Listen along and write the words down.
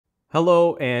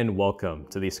Hello and welcome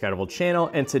to the Scalpers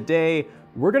channel, and today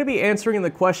we're going to be answering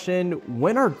the question,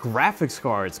 when are graphics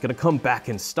cards going to come back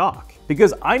in stock?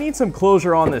 Because I need some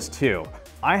closure on this too.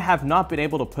 I have not been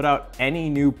able to put out any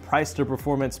new price to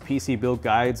performance PC build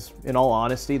guides, in all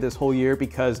honesty, this whole year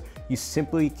because you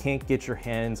simply can't get your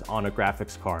hands on a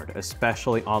graphics card,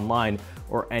 especially online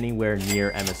or anywhere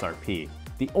near MSRP.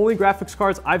 The only graphics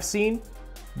cards I've seen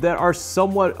that are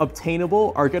somewhat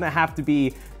obtainable are going to have to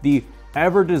be the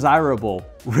ever desirable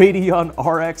Radeon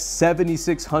RX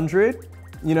 7600,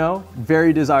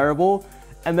 very desirable.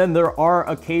 And then there are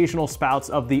occasional spouts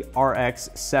of the RX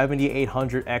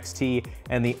 7800 XT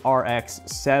and the RX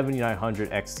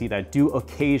 7900 XT that do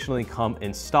occasionally come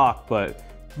in stock, but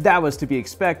that was to be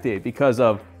expected because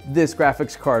of this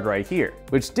graphics card right here,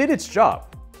 which did its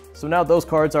job. So now those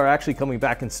cards are actually coming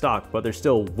back in stock, but they're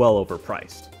still well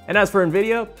overpriced. And as for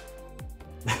NVIDIA,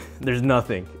 there's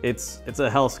nothing. It's a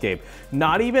hellscape.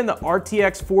 Not even the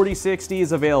RTX 4060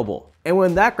 is available. And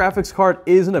when that graphics card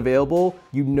isn't available,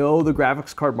 you know the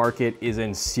graphics card market is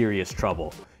in serious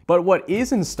trouble. But what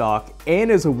is in stock and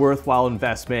is a worthwhile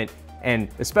investment, and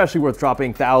especially worth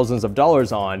dropping thousands of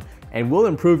dollars on, and will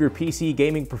improve your PC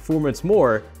gaming performance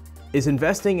more, is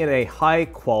investing in a high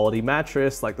quality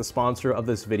mattress like the sponsor of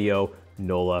this video,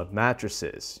 NOLA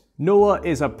Mattresses. NOLA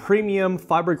is a premium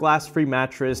fiberglass-free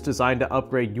mattress designed to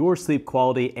upgrade your sleep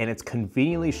quality, and it's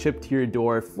conveniently shipped to your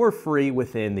door for free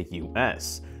within the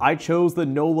US. I chose the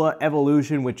NOLA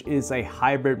Evolution, which is a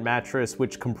hybrid mattress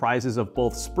which comprises of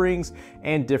both springs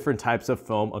and different types of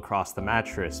foam across the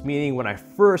mattress, meaning when I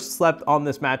first slept on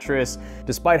this mattress,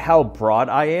 despite how broad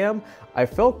I am, I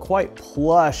felt quite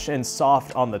plush and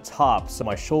soft on the top, so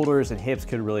my shoulders and hips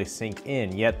could really sink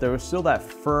in, yet there was still that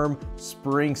firm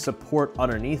spring support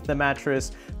underneath the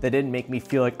mattress that didn't make me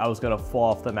feel like I was gonna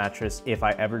fall off the mattress if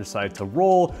I ever decided to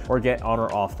roll or get on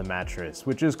or off the mattress,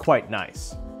 which is quite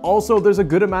nice. Also, there's a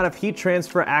good amount of heat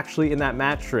transfer actually in that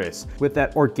mattress. With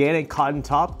that organic cotton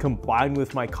top combined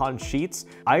with my cotton sheets,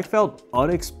 I felt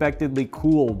unexpectedly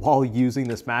cool while using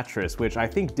this mattress, which I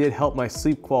think did help my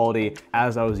sleep quality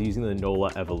as I was using the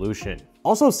NOLA Evolution.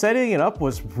 Also, setting it up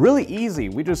was really easy.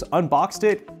 We just unboxed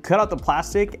it, cut out the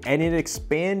plastic, and it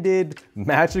expanded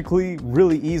magically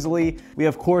really easily. We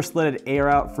of course let it air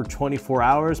out for 24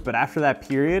 hours, but after that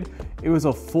period, it was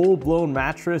a full-blown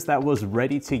mattress that was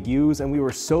ready to use, and we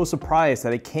were so surprised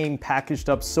that it came packaged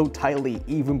up so tightly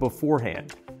even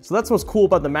beforehand. So that's what's cool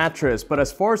about the mattress, but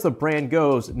as far as the brand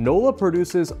goes, NOLA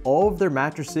produces all of their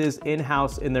mattresses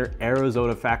in-house in their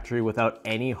Arizona factory without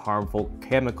any harmful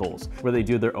chemicals, where they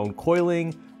do their own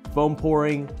coiling, foam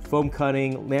pouring, foam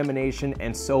cutting, lamination,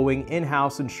 and sewing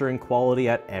in-house, ensuring quality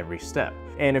at every step.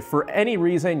 And if for any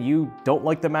reason you don't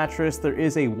like the mattress, there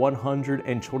is a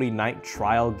 120-night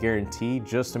trial guarantee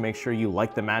just to make sure you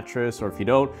like the mattress, or if you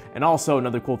don't. And also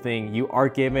another cool thing, you are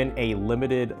given a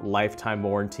limited lifetime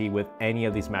warranty with any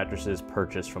of these mattresses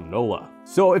purchased from NOLA.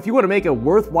 So if you want to make a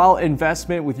worthwhile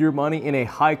investment with your money in a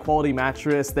high quality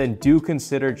mattress, then do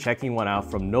consider checking one out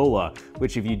from NOLA,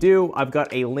 which if you do, I've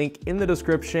got a link in the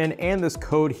description and this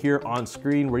code here on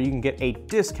screen where you can get a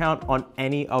discount on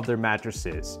any of their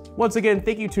mattresses. Once again,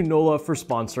 thank you to NOLA for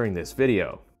sponsoring this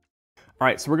video. All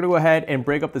right, so we're gonna go ahead and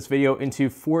break up this video into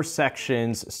 4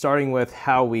 sections, starting with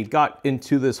how we got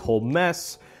into this whole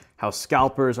mess, how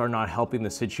scalpers are not helping the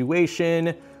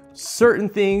situation, certain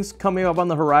things coming up on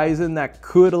the horizon that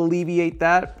could alleviate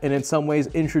that and in some ways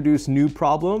introduce new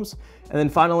problems, and then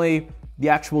finally, the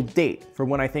actual date for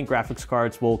when I think graphics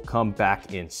cards will come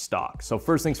back in stock. So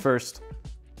first things first,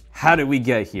 how did we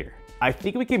get here? I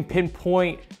think we can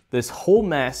pinpoint this whole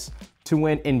mess to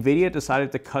when NVIDIA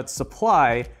decided to cut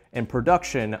supply and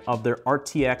production of their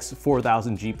RTX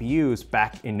 4000 GPUs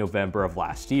back in November of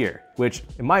last year, which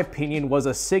in my opinion was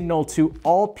a signal to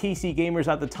all PC gamers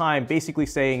at the time, basically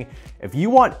saying, if you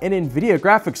want an NVIDIA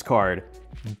graphics card,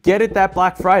 get it that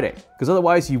Black Friday, because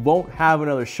otherwise you won't have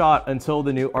another shot until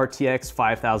the new RTX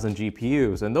 5000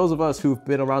 GPUs. And those of us who've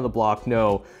been around the block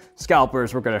know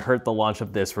scalpers were gonna hurt the launch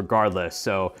of this regardless.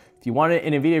 So if you wanted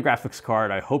an NVIDIA graphics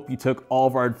card, I hope you took all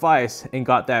of our advice and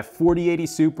got that 4080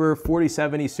 Super,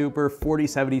 4070 Super,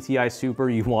 4070 Ti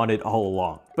Super you wanted all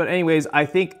along. But anyways, I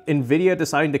think NVIDIA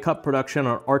deciding to cut production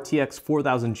on RTX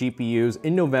 4000 GPUs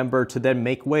in November to then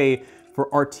make way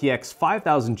for RTX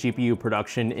 5000 GPU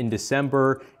production in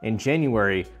December and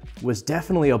January was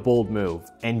definitely a bold move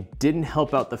and didn't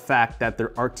help out the fact that their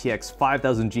RTX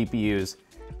 5000 GPUs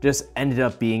just ended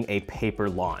up being a paper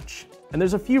launch. And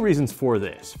there's a few reasons for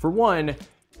this. For one,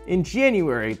 in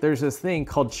January, there's this thing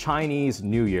called Chinese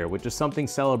New Year, which is something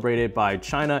celebrated by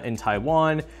China and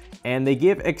Taiwan, and they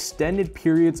give extended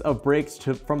periods of breaks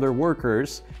from their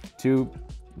workers to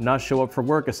not show up for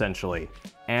work essentially.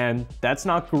 And that's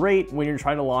not great when you're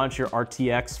trying to launch your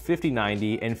RTX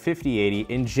 5090 and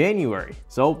 5080 in January.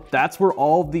 So that's where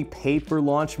all the paper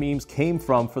launch memes came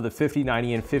from for the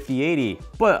 5090 and 5080.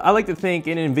 But I like to think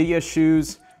in NVIDIA's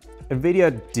shoes,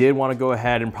 NVIDIA did want to go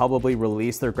ahead and probably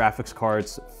release their graphics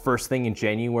cards first thing in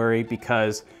January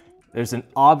because there's an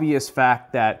obvious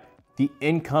fact that the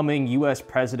incoming US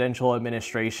presidential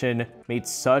administration made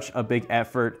such a big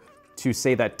effort to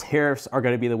say that tariffs are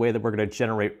going to be the way that we're going to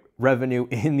generate revenue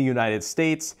in the United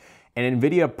States. And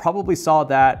NVIDIA probably saw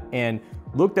that and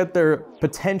looked at their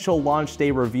potential launch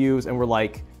day reviews and were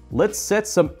like, let's set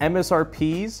some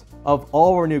MSRPs of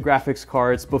all our new graphics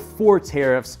cards before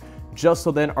tariffs, just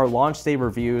so then our launch day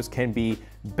reviews can be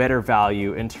better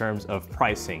value in terms of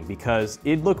pricing, because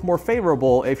it'd look more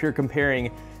favorable if you're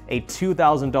comparing a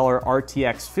 $2,000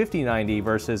 RTX 5090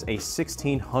 versus a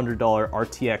 $1,600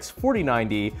 RTX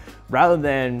 4090 rather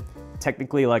than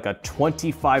technically like a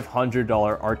 $2,500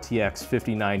 RTX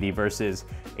 5090 versus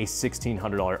a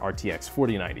 $1,600 RTX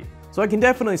 4090. So I can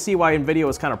definitely see why NVIDIA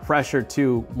was kind of pressured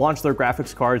to launch their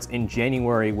graphics cards in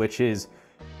January, which is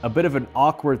a bit of an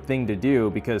awkward thing to do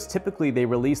because typically they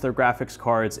release their graphics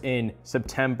cards in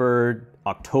September,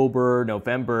 October,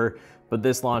 November, but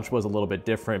this launch was a little bit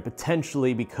different,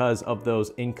 potentially because of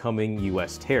those incoming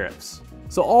US tariffs.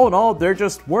 So all in all, there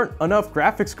just weren't enough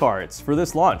graphics cards for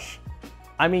this launch.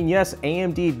 I mean, yes,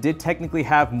 AMD did technically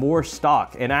have more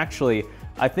stock, and actually,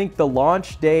 I think the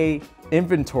launch day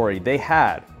inventory they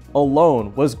had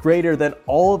alone was greater than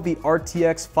all of the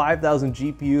RTX 5000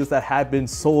 GPUs that had been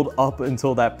sold up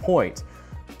until that point.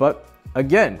 But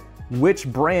again, which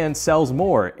brand sells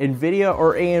more, NVIDIA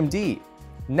or AMD?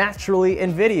 Naturally,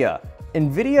 NVIDIA.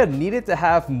 NVIDIA needed to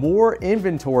have more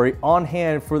inventory on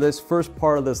hand for this first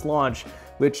part of this launch,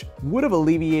 which would have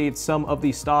alleviated some of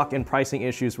the stock and pricing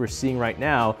issues we're seeing right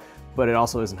now, but it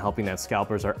also isn't helping that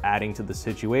scalpers are adding to the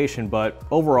situation. But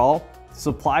overall,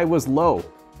 supply was low.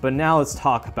 But now let's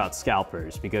talk about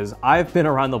scalpers, because I've been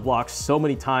around the block so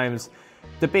many times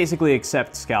to basically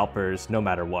accept scalpers no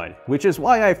matter what, which is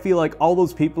why I feel like all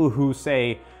those people who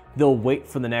say they'll wait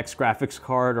for the next graphics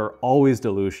card are always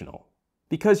delusional.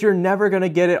 Because you're never gonna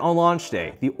get it on launch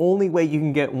day. The only way you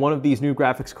can get one of these new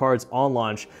graphics cards on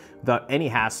launch without any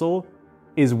hassle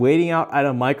is waiting out at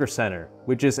a Micro Center,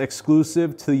 which is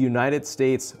exclusive to the United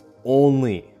States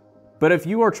only. But if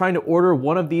you are trying to order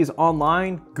one of these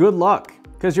online, good luck,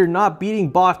 because you're not beating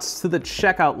bots to the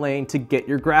checkout lane to get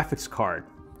your graphics card.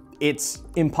 It's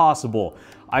impossible.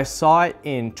 I saw it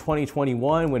in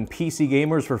 2021 when PC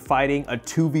gamers were fighting a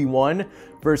 2v1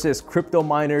 versus crypto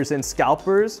miners and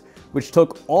scalpers, which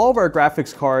took all of our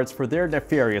graphics cards for their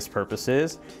nefarious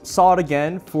purposes. Saw it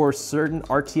again for certain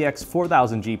RTX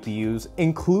 4000 GPUs,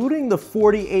 including the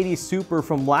 4080 Super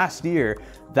from last year.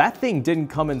 That thing didn't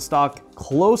come in stock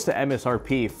close to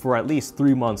MSRP for at least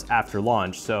 3 months after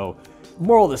launch. So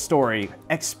moral of the story,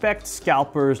 expect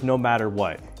scalpers no matter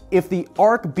what. If the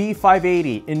ARC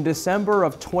B580 in December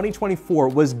of 2024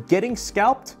 was getting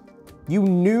scalped, you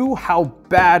knew how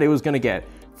bad it was gonna get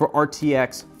for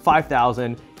RTX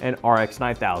 5000 and RX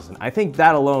 9000. I think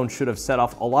that alone should have set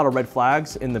off a lot of red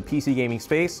flags in the PC gaming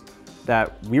space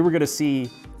that we were gonna see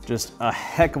just a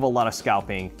heck of a lot of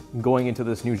scalping going into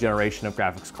this new generation of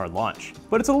graphics card launch.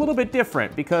 But it's a little bit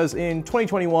different because in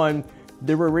 2021,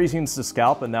 there were reasons to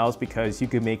scalp, and that was because you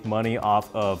could make money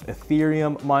off of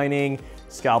Ethereum mining.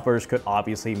 Scalpers could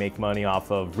obviously make money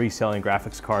off of reselling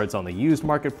graphics cards on the used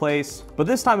marketplace. But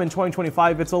this time in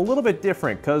 2025, it's a little bit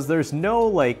different because there's no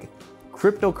like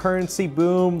cryptocurrency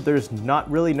boom. There's not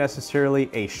really necessarily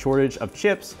a shortage of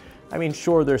chips. I mean,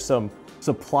 sure, there's some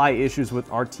supply issues with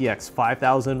RTX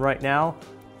 5000 right now,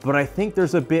 but I think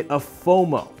there's a bit of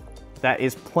FOMO that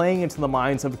is playing into the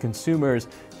minds of consumers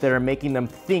that are making them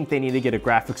think they need to get a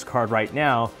graphics card right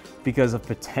now because of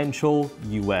potential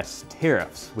US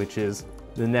tariffs, which is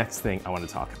the next thing I want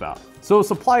to talk about. So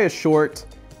supply is short,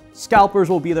 scalpers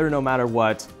will be there no matter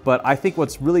what, but I think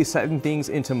what's really setting things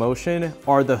into motion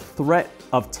are the threat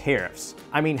of tariffs.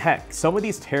 I mean, heck, some of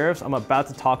these tariffs I'm about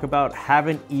to talk about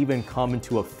haven't even come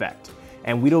into effect,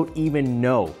 and we don't even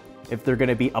know if they're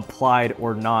gonna be applied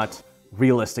or not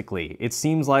realistically. It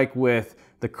seems like with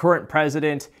the current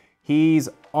president, he's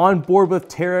on board with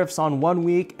tariffs on 1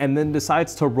 week and then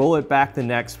decides to roll it back the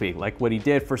next week, like what he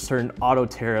did for certain auto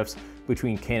tariffs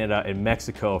between Canada and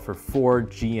Mexico for Ford,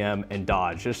 GM, and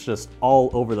Dodge. It's just all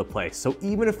over the place. So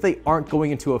even if they aren't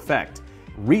going into effect,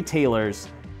 retailers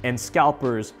and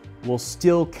scalpers will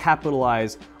still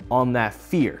capitalize on that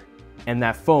fear and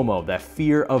that FOMO, that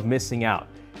fear of missing out.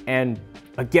 And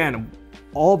again,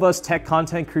 all of us tech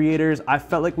content creators, I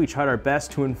felt like we tried our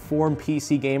best to inform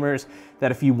PC gamers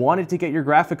that if you wanted to get your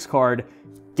graphics card,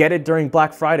 get it during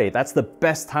Black Friday. That's the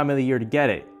best time of the year to get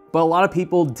it. But a lot of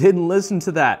people didn't listen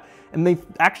to that, and they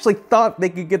actually thought they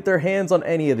could get their hands on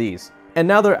any of these. And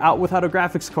now they're out without a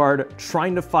graphics card,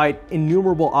 trying to fight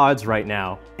innumerable odds right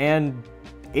now, and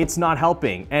it's not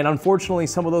helping. And unfortunately,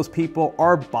 some of those people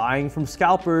are buying from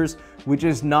scalpers, which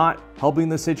is not helping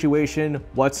the situation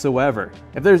whatsoever.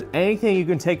 If there's anything you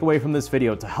can take away from this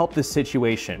video to help this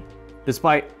situation,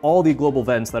 despite all the global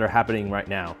events that are happening right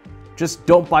now, just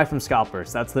don't buy from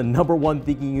scalpers. That's the #1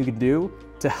 thing you can do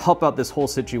to help out this whole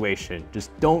situation.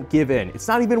 Just don't give in. It's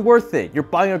not even worth it. You're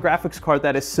buying a graphics card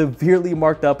that is severely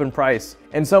marked up in price,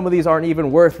 and some of these aren't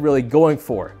even worth really going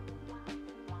for.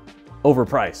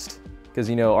 Overpriced. Because,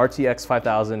 you know, RTX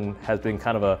 5000 has been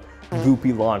kind of a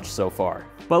goopy launch so far.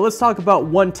 But let's talk about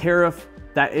one tariff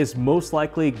that is most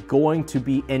likely going to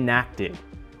be enacted,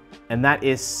 and that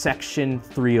is Section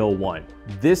 301.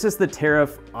 This is the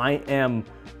tariff I am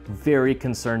very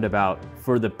concerned about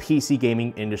for the PC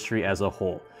gaming industry as a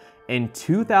whole. In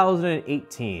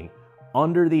 2018,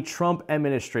 under the Trump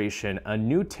administration, a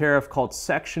new tariff called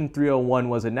Section 301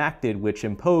 was enacted, which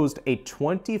imposed a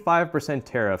 25%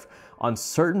 tariff on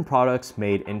certain products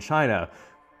made in China.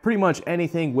 Pretty much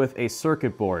anything with a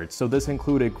circuit board. So this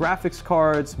included graphics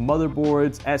cards,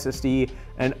 motherboards, SSD,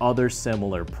 and other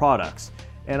similar products.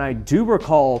 And I do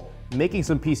recall making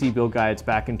some PC build guides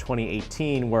back in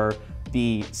 2018 where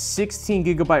the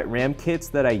 16GB RAM kits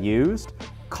that I used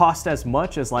cost as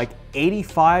much as like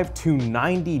 $85 to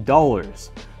 $90,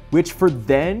 which for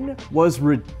then was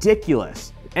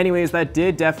ridiculous. Anyways, that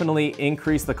did definitely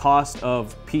increase the cost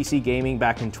of PC gaming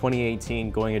back in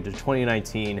 2018 going into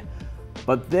 2019.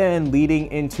 But then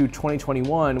leading into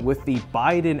 2021 with the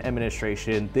Biden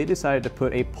administration, they decided to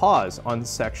put a pause on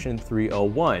Section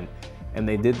 301. And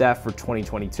they did that for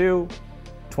 2022,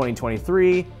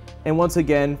 2023, and once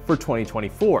again for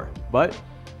 2024. But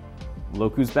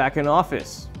look who's back in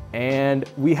office. And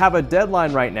we have a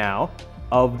deadline right now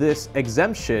of this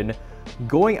exemption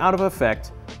going out of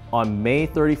effect on May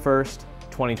 31st,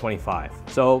 2025.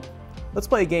 So let's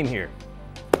play a game here.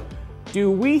 Do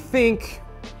we think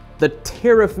the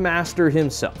tariff master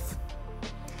himself,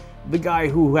 the guy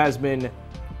who has been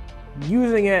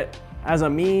using it as a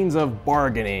means of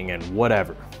bargaining and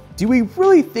whatever, do we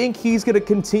really think he's gonna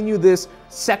continue this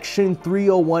Section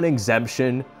 301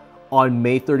 exemption on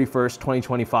May 31st,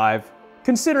 2025,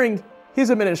 considering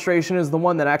his administration is the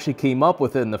one that actually came up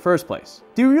with it in the first place?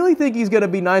 Do you really think he's gonna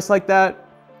be nice like that?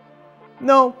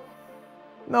 No,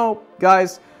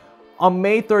 guys. On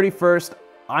May 31st,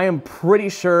 I am pretty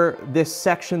sure this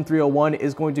Section 301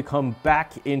 is going to come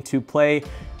back into play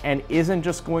and isn't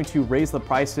just going to raise the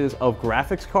prices of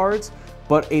graphics cards,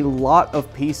 but a lot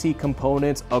of PC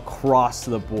components across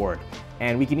the board.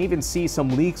 And we can even see some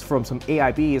leaks from some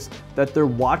AIBs that they're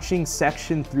watching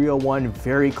Section 301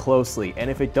 very closely. And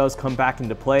if it does come back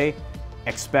into play,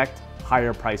 expect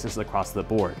higher prices across the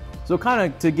board. So kind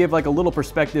of to give like a little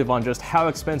perspective on just how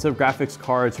expensive graphics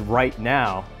cards right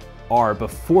now are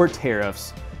before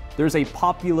tariffs, there's a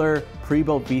popular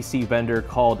pre-built PC vendor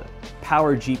called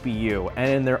Power GPU, and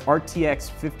in their RTX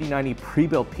 5090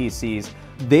 pre-built PCs,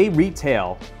 they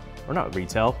retail, or not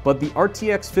retail, but the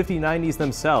RTX 5090s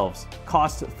themselves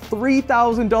cost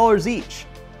 $3,000 each.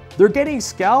 They're getting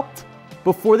scalped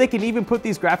before they can even put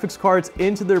these graphics cards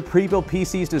into their pre-built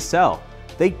PCs to sell.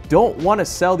 They don't want to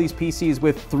sell these PCs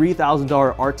with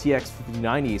 $3,000 RTX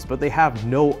 5090s, but they have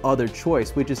no other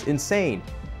choice, which is insane.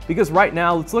 Because right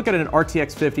now, let's look at an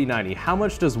RTX 5090. How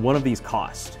much does one of these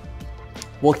cost?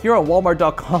 Well, here on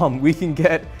Walmart.com, we can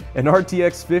get an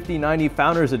RTX 5090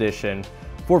 Founders Edition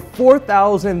for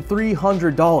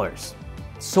 $4,300.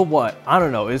 So what? I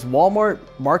don't know. Is Walmart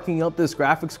marking up this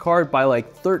graphics card by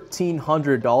like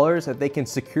 $1,300 that they can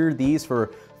secure these for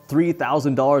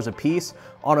 $3,000 a piece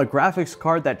on a graphics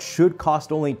card that should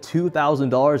cost only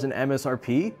 $2,000 in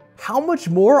MSRP? How much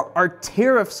more are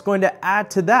tariffs going to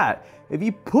add to that? If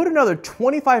you put another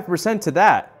 25% to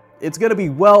that, it's gonna be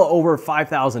well over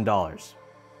 $5,000.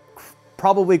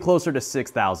 Probably closer to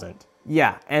 $6,000.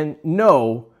 Yeah, and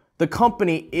no, the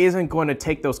company isn't going to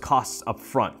take those costs up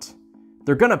front.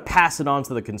 They're gonna pass it on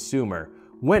to the consumer.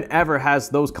 Whenever has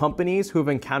those companies who have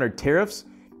encountered tariffs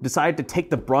decided to take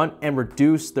the brunt and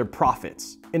reduce their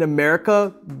profits? In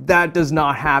America, that does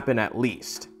not happen, at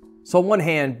least. So on one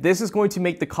hand, this is going to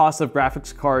make the cost of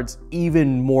graphics cards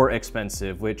even more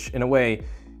expensive, which in a way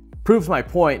proves my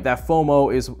point that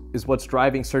FOMO is what's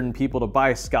driving certain people to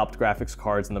buy scalped graphics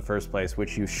cards in the first place,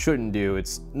 which you shouldn't do.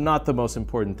 It's not the most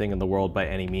important thing in the world by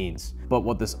any means. But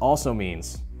what this also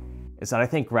means is that I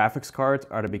think graphics cards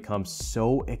are to become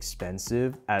so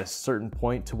expensive at a certain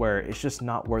point to where it's just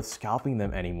not worth scalping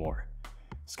them anymore.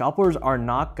 Scalpers are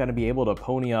not gonna be able to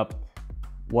pony up,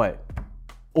 what,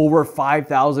 over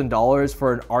 $5,000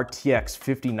 for an RTX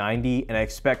 5090 and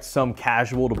expect some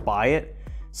casual to buy it.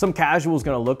 Some casual is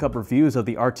gonna look up reviews of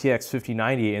the RTX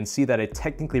 5090 and see that it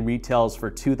technically retails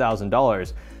for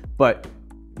 $2,000, but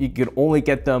you could only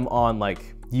get them on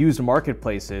like used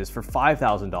marketplaces for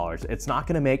 $5,000. It's not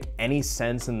gonna make any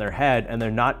sense in their head, and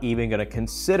they're not even gonna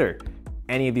consider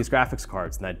any of these graphics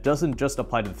cards. And that doesn't just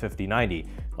apply to the 5090. It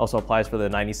also applies for the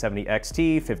 9070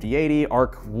 XT, 5080,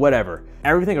 ARC, whatever.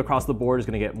 Everything across the board is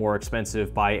gonna get more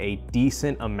expensive by a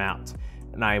decent amount.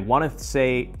 And I wanna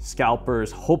say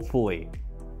scalpers, hopefully,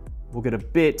 will get a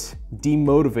bit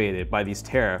demotivated by these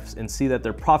tariffs and see that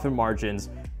their profit margins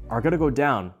are gonna go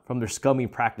down from their scummy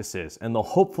practices, and they'll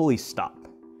hopefully stop.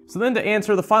 So then to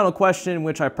answer the final question,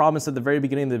 which I promised at the very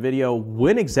beginning of the video,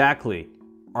 when exactly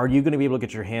are you gonna be able to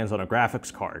get your hands on a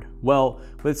graphics card? Well,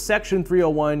 with Section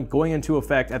 301 going into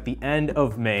effect at the end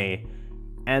of May,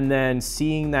 and then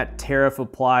seeing that tariff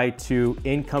apply to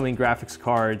incoming graphics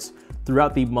cards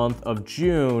throughout the month of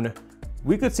June,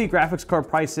 we could see graphics card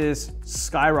prices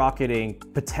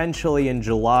skyrocketing potentially in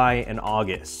July and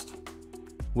August,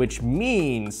 which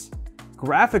means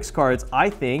graphics cards,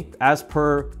 I think, as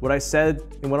per what I said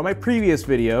in one of my previous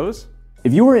videos,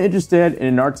 if you were interested in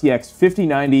an RTX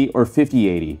 5090 or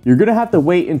 5080, you're gonna have to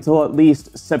wait until at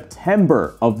least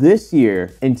September of this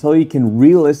year until you can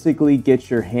realistically get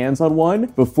your hands on one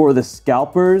before the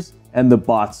scalpers and the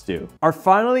bots are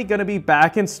finally gonna be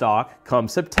back in stock come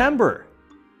September.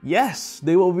 Yes,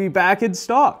 they will be back in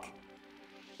stock.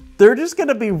 They're just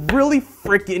gonna be really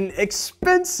freaking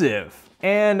expensive.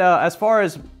 And as far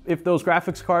as if those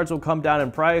graphics cards will come down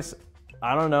in price,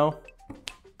 I don't know.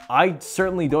 I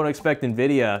certainly don't expect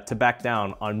Nvidia to back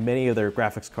down on many of their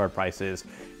graphics card prices.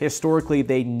 Historically,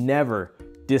 they never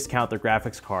discount their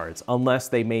graphics cards unless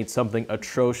they made something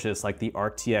atrocious like the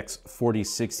RTX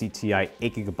 4060 Ti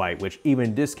 8GB, which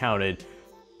even discounted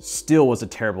still was a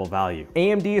terrible value.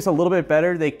 AMD is a little bit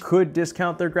better. They could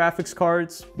discount their graphics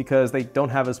cards because they don't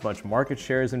have as much market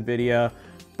share as Nvidia,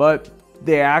 but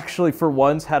they actually, for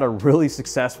once, had a really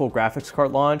successful graphics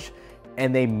card launch,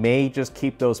 and they may just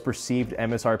keep those perceived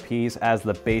MSRPs as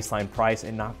the baseline price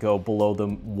and not go below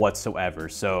them whatsoever.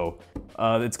 So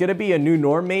it's gonna be a new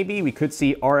norm maybe. We could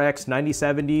see RX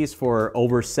 9070s for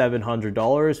over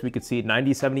 $700. We could see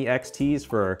 9070 XTs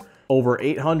for over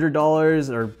 $800,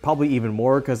 or probably even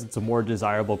more because it's a more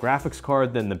desirable graphics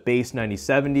card than the base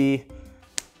 9070.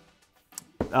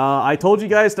 I told you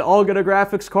guys to all get a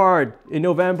graphics card in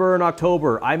November and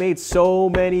October. I made so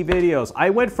many videos. I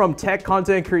went from tech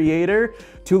content creator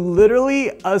to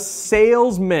literally a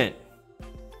salesman,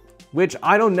 which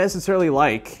I don't necessarily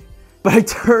like, but I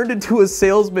turned into a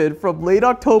salesman from late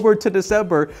October to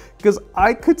December because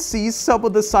I could see some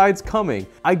of the signs coming.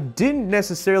 I didn't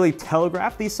necessarily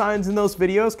telegraph these signs in those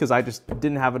videos because I just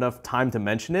didn't have enough time to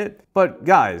mention it. But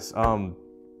guys,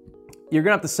 you're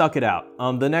gonna have to suck it out.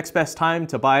 The next best time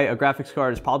to buy a graphics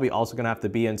card is probably also gonna have to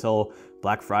be until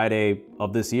Black Friday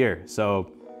of this year.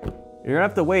 So you're gonna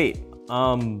have to wait.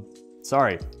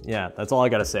 Sorry, yeah, that's all I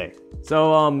gotta say.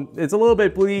 So it's a little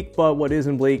bit bleak, but what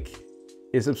isn't bleak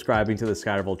is subscribing to the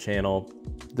Scalpers channel.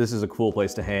 This is a cool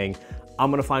place to hang.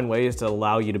 I'm gonna find ways to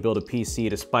allow you to build a PC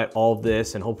despite all of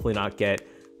this and hopefully not get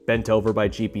bent over by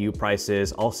GPU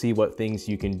prices. I'll see what things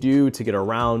you can do to get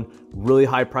around really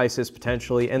high prices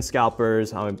potentially and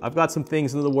scalpers. I've got some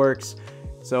things in the works.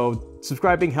 So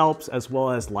subscribing helps, as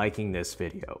well as liking this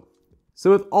video.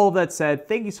 So with all of that said,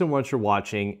 thank you so much for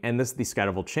watching, and this is the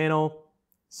Scalpers channel,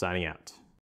 signing out.